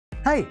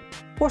Hey,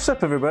 what's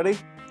up everybody?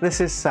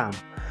 This is Sam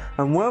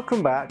and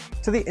welcome back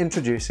to the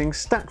Introducing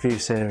StackView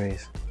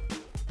series.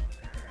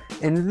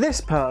 In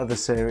this part of the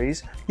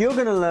series, you're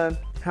going to learn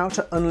how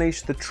to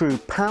unleash the true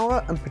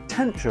power and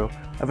potential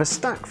of a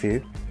stack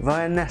view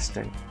via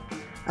nesting.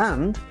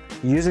 And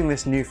using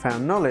this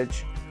newfound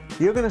knowledge,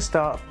 you're going to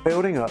start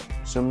building up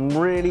some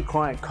really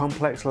quite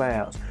complex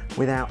layouts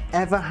without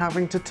ever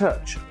having to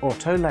touch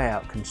auto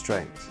layout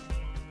constraints.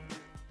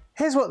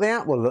 Here's what the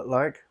app will look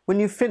like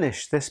when you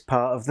finish this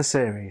part of the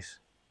series.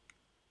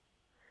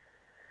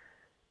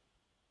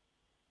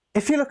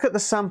 If you look at the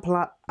sample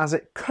app as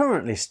it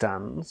currently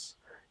stands,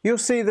 you'll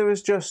see there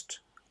is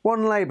just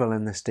one label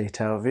in this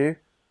detail view,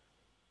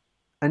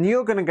 and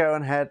you're going to go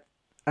ahead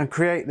and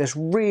create this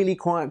really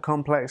quite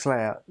complex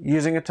layout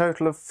using a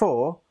total of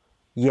four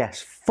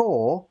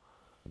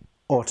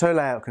auto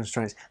layout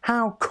constraints.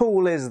 How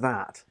cool is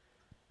that?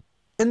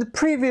 In the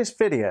previous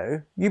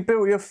video, you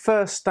built your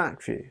first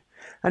stack view,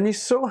 and you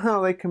saw how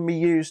they can be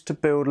used to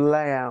build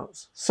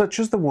layouts such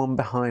as the one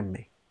behind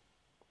me.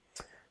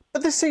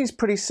 But this seems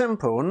pretty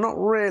simple and not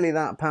really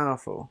that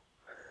powerful.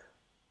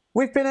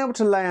 We've been able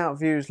to lay out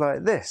views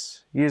like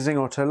this using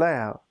auto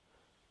layout,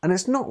 and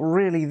it's not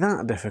really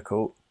that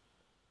difficult.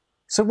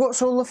 So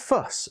what's all the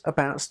fuss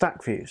about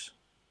stack views?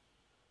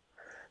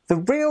 The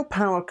real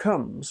power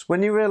comes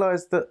when you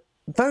realise that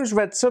those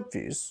red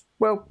subviews,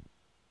 well,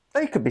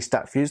 they could be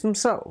stack views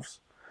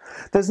themselves.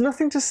 There's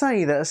nothing to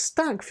say that a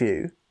stack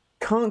view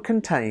can't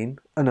contain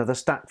another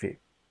stack view.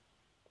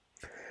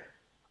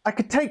 I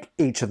could take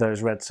each of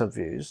those red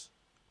subviews,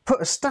 put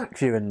a stack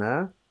view in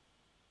there,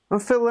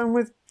 and fill them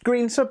with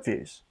green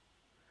subviews.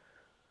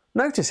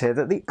 Notice here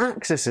that the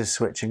axis is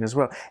switching as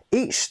well.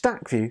 Each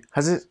stack view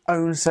has its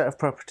own set of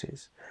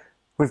properties.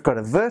 We've got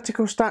a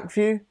vertical stack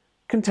view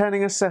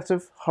containing a set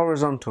of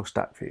horizontal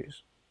stack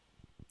views.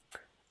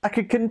 I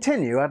could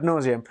continue ad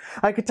nauseum.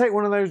 I could take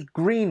one of those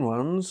green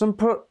ones and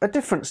put a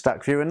different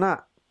stack view in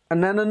that,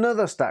 and then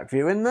another stack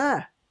view in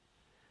there.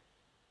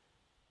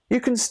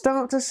 You can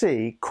start to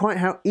see quite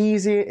how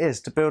easy it is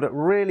to build up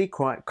really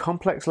quite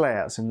complex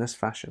layouts in this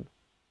fashion.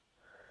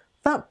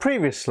 That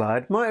previous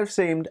slide might have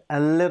seemed a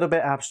little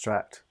bit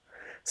abstract,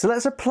 so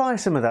let's apply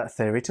some of that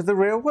theory to the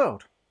real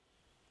world.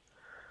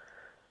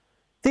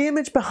 The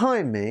image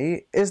behind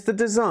me is the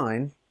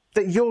design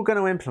that you're going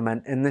to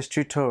implement in this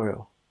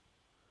tutorial.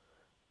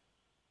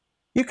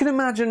 You can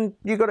imagine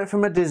you got it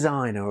from a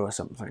designer or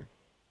something.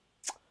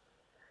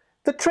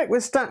 The trick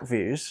with stack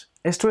views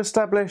is to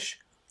establish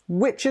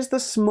which is the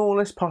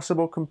smallest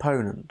possible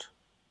component.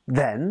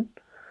 Then,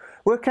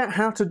 work out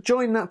how to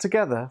join that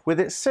together with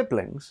its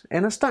siblings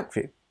in a stack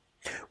view.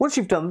 Once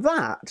you've done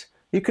that,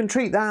 you can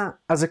treat that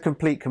as a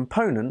complete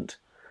component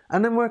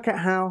and then work out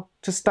how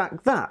to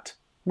stack that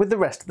with the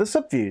rest of the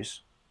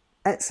subviews,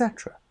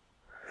 etc.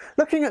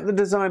 Looking at the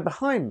design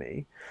behind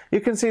me,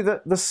 you can see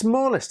that the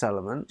smallest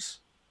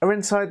elements are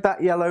inside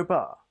that yellow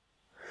bar.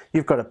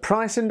 You've got a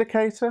price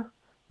indicator,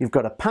 you've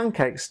got a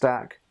pancake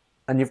stack,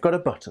 and you've got a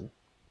button.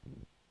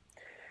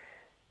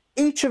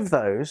 Each of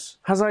those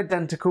has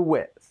identical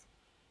width,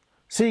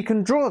 so you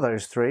can draw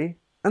those three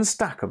and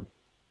stack them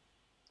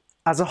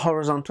as a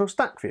horizontal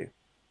stack view.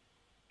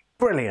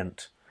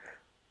 Brilliant!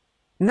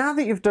 Now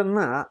that you've done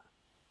that,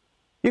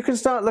 you can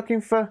start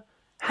looking for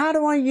how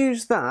do I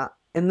use that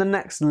in the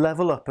next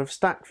level up of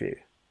stack view.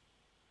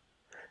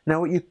 Now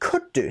what you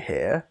could do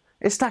here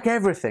is stack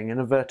everything in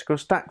a vertical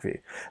stack view.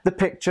 The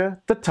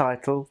picture, the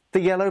title,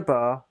 the yellow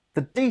bar,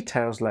 the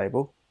details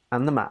label,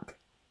 and the map.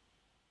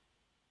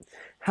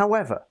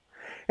 However,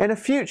 in a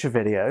future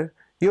video,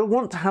 you'll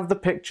want to have the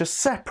picture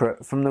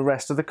separate from the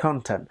rest of the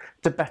content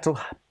to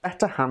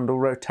better handle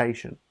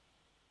rotation.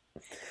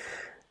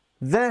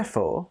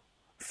 Therefore,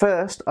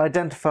 first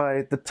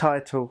identify the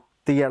title,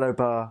 the yellow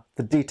bar,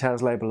 the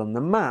details label, and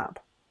the map.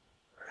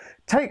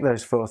 Take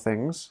those four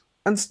things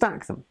and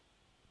stack them.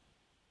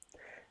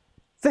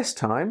 This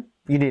time,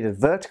 you need a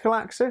vertical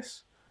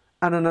axis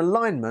and an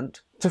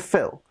alignment to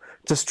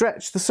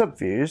stretch the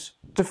subviews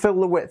to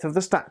fill the width of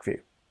the stack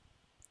view.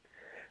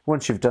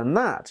 Once you've done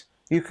that,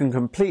 you can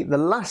complete the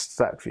last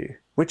stack view,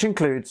 which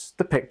includes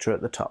the picture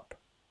at the top.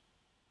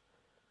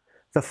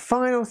 The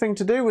final thing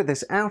to do with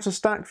this outer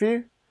stack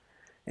view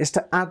is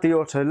to add the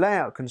auto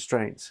layout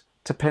constraints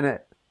to pin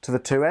it to the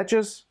two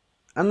edges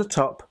and the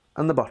top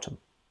and the bottom.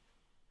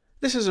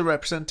 This is a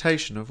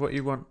representation of what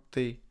you want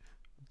the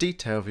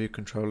detail view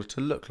controller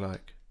to look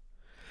like.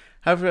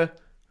 However,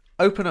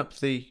 open up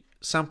the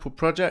sample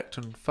project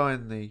and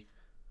find the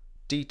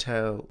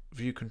detail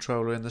view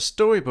controller in the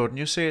storyboard and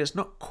you'll see it's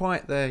not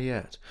quite there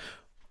yet.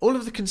 All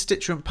of the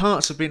constituent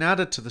parts have been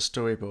added to the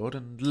storyboard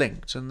and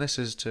linked, and this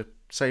is to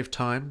save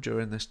time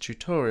during this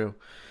tutorial.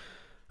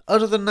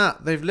 Other than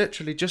that, they've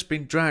literally just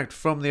been dragged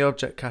from the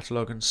object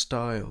catalogue and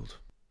styled.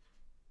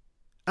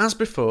 As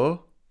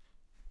before,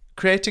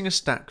 creating a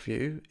stack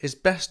view is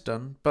best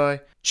done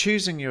by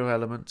choosing your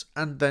elements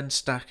and then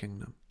stacking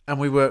them. And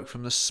we work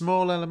from the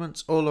small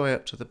elements all the way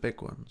up to the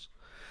big ones.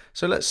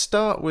 So let's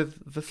start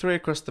with the three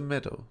across the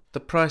middle, the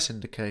price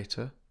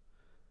indicator,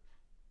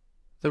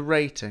 the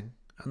rating,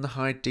 and the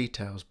Hide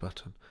Details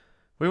button.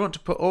 We want to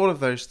put all of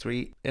those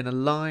three in a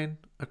line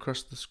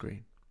across the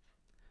screen.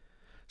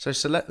 So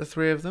select the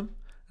three of them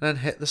and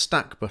then hit the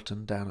Stack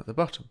button down at the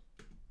bottom.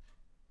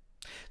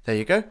 There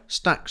you go,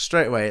 stack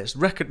straight away. It's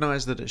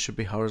recognised that it should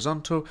be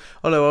horizontal,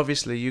 although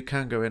obviously you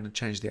can go in and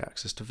change the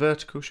axis to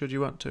vertical should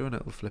you want to, and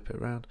it will flip it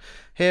around.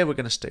 Here we're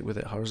going to stick with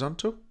it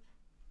horizontal.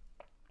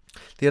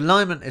 The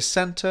alignment is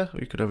centre.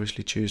 You could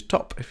obviously choose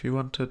top if you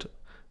wanted,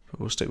 but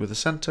we'll stick with the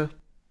centre.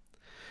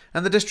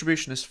 And the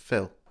distribution is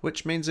fill,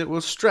 which means it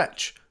will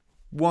stretch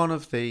one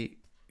of the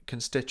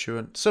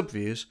constituent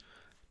subviews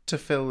to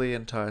fill the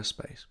entire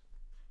space.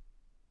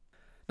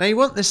 Now you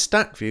want this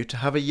stack view to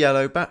have a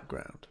yellow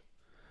background.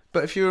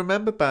 But if you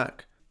remember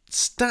back,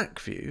 Stack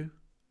View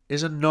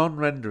is a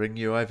non-rendering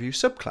UI view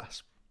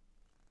subclass.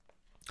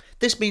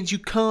 This means you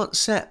can't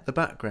set the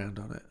background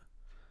on it.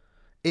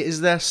 It is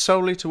there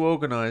solely to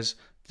organise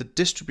the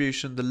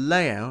distribution, the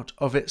layout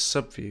of its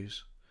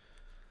subviews.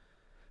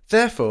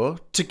 Therefore,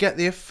 to get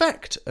the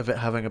effect of it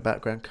having a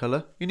background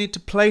colour, you need to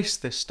place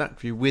this Stack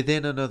View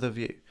within another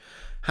view.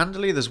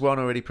 Handily, there's one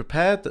already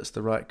prepared that's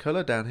the right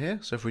colour down here,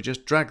 so if we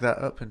just drag that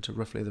up into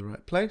roughly the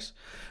right place,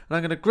 and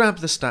I'm going to grab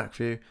the Stack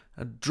View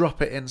and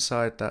drop it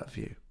inside that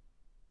view.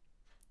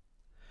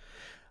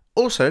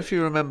 Also, if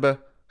you remember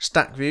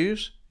Stack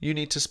Views, you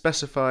need to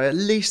specify at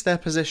least their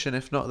position,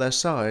 if not their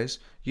size,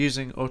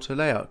 using auto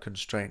layout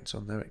constraints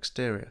on their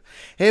exterior.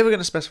 Here we're going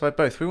to specify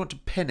both. We want to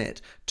pin it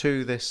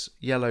to this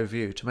yellow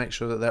view to make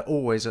sure that they're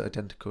always at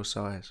identical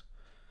size.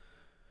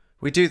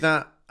 We do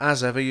that,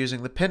 as ever,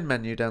 using the pin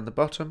menu down the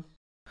bottom.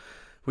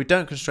 We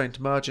don't constrain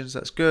to margins,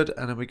 that's good,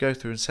 and then we go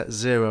through and set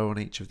 0 on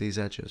each of these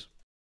edges.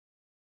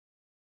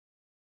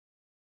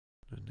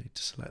 I need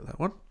to select that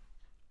one.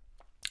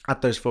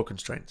 Add those 4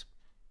 constraints.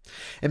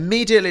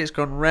 Immediately it's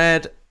gone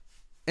red.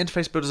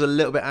 Interface Builder's a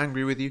little bit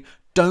angry with you.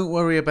 Don't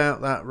worry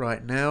about that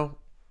right now.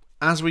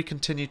 As we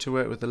continue to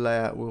work with the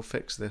layout, we'll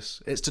fix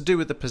this. It's to do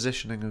with the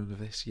positioning of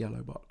this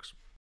yellow box.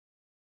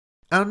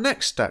 Our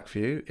next stack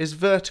view is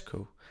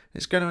vertical.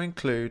 It's going to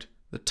include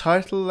the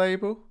title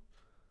label,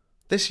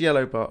 this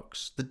yellow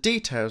box, the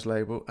details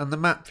label, and the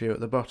map view at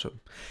the bottom.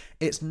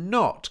 It's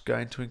not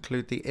going to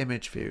include the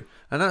image view,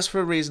 and that's for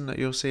a reason that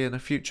you'll see in a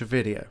future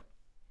video.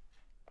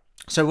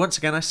 So once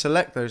again, I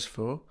select those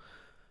 4,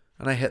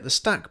 and I hit the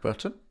stack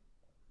button.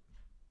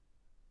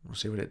 We'll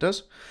see what it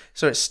does.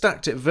 So it's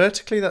stacked it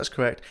vertically, that's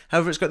correct.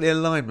 However, it's got the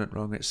alignment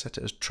wrong. It's set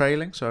it as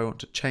trailing, so I want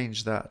to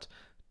change that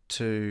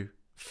to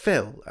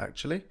fill,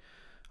 actually.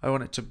 I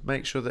want it to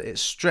make sure that it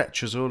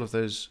stretches all of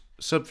those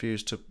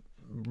subviews to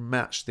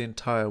match the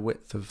entire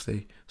width of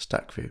the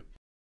stack view.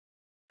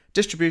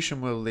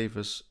 Distribution will leave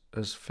us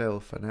as fill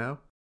for now.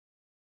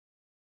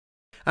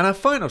 And our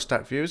final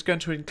stack view is going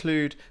to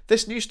include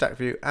this new stack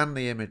view and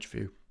the image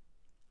view.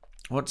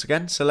 Once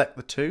again, select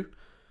the 2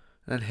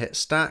 and then hit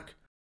stack.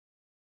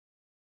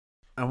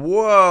 And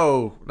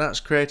whoa, that's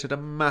created a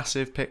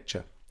massive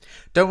picture.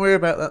 Don't worry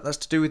about that, that's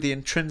to do with the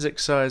intrinsic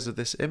size of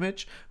this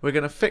image. We're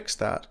going to fix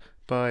that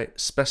by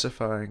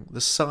specifying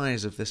the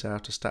size of this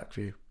outer stack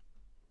view.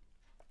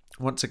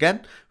 Once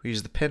again, we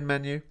use the pin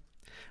menu,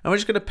 and we're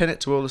just going to pin it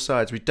to all the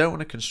sides. We don't want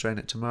to constrain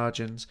it to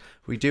margins.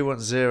 We do want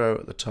 0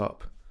 at the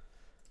top,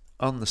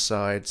 on the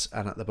sides,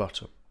 and at the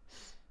bottom.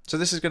 So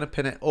this is going to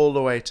pin it all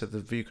the way to the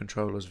view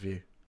controller's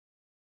view.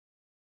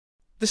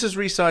 This has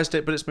resized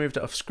it, but it's moved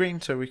it off screen,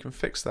 so we can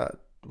fix that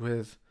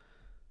with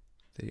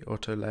the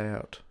auto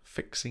layout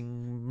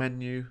fixing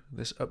menu,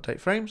 this update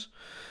frames.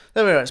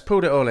 There we are, it's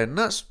pulled it all in.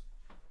 That's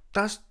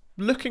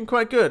looking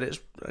quite good. It's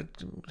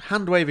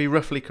hand wavy,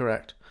 roughly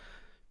correct.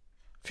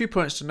 A few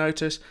points to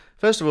notice.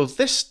 First of all,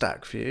 this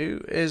stack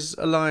view is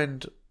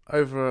aligned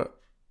over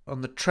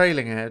on the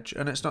trailing edge,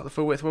 and it's not the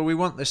full width. Well, we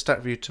want this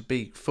stack view to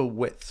be full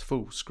width,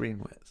 full screen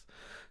width.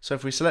 So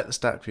if we select the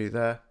stack view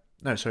there,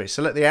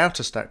 select the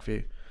outer stack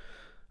view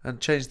and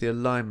change the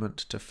alignment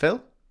to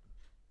fill.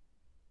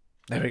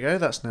 There we go,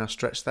 that's now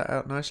stretched that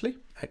out nicely.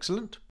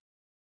 Excellent.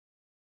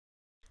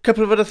 A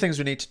couple of other things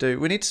we need to do.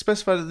 We need to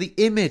specify that the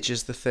image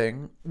is the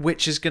thing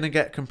which is going to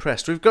get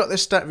compressed. We've got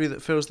this stack view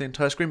that fills the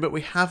entire screen, but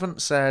we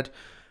haven't said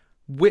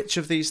which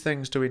of these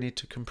things do we need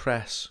to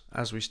compress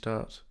as we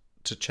start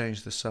to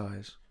change the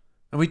size.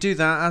 And we do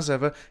that, as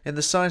ever, in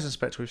the size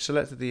inspector. We've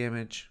selected the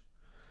image.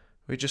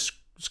 We just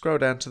scroll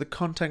down to the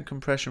content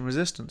compression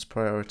resistance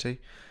priority.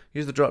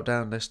 Use the drop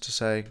down list to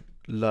say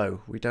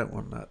low. We don't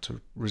want that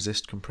to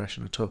resist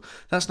compression at all.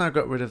 That's now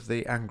got rid of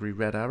the angry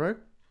red arrow.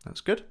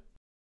 That's good.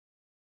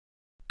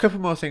 Couple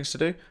more things to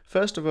do.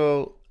 First of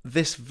all,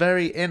 this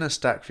very inner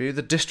stack view,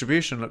 the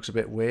distribution looks a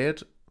bit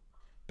weird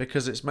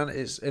because it's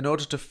in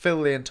order to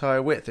fill the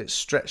entire width, it's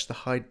stretched the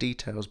Hide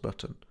Details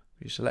button.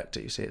 If you select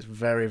it, you see it's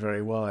very,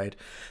 very wide.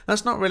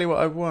 That's not really what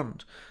I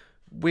want.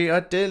 We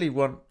ideally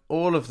want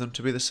all of them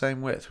to be the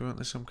same width. We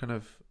want some kind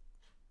of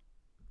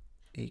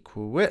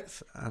equal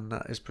width, and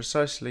that is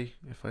precisely,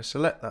 if I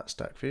select that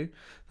stack view,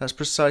 that's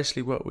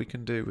precisely what we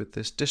can do with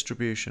this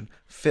distribution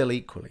fill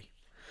equally.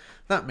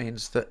 That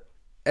means that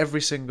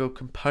every single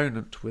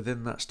component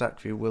within that stack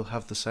view will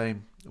have the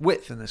same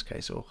width in this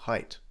case, or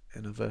height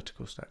in a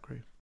vertical stack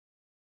view.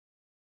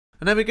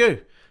 And there we go.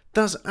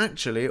 That's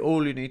actually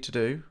all you need to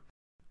do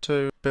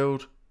to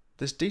build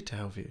this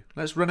detail view.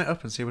 Let's run it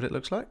up and see what it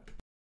looks like.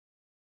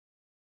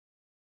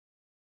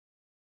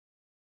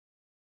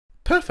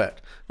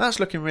 Perfect. That's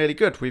looking really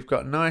good. We've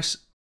got nice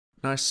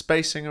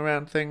spacing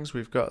around things.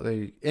 We've got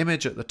the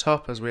image at the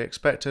top as we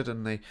expected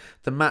and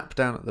the map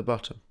down at the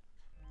bottom.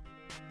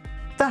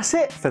 That's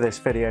it for this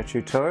video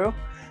tutorial.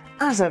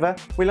 As ever,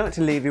 we like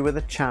to leave you with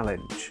a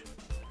challenge.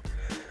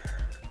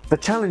 The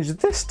challenge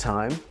this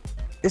time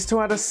is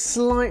to add a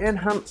slight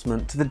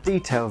enhancement to the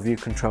detail view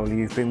controller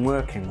you've been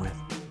working with.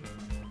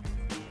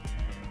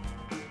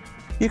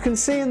 You can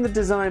see in the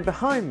design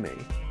behind me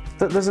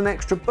that there's an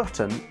extra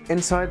button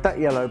inside that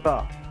yellow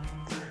bar.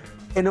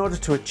 In order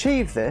to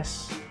achieve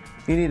this,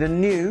 you need a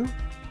new,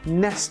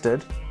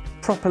 nested,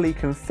 properly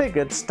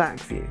configured stack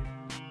view.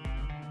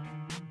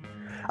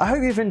 I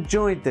hope you've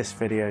enjoyed this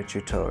video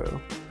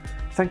tutorial.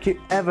 Thank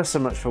you ever so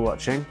much for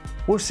watching.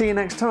 We'll see you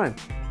next time.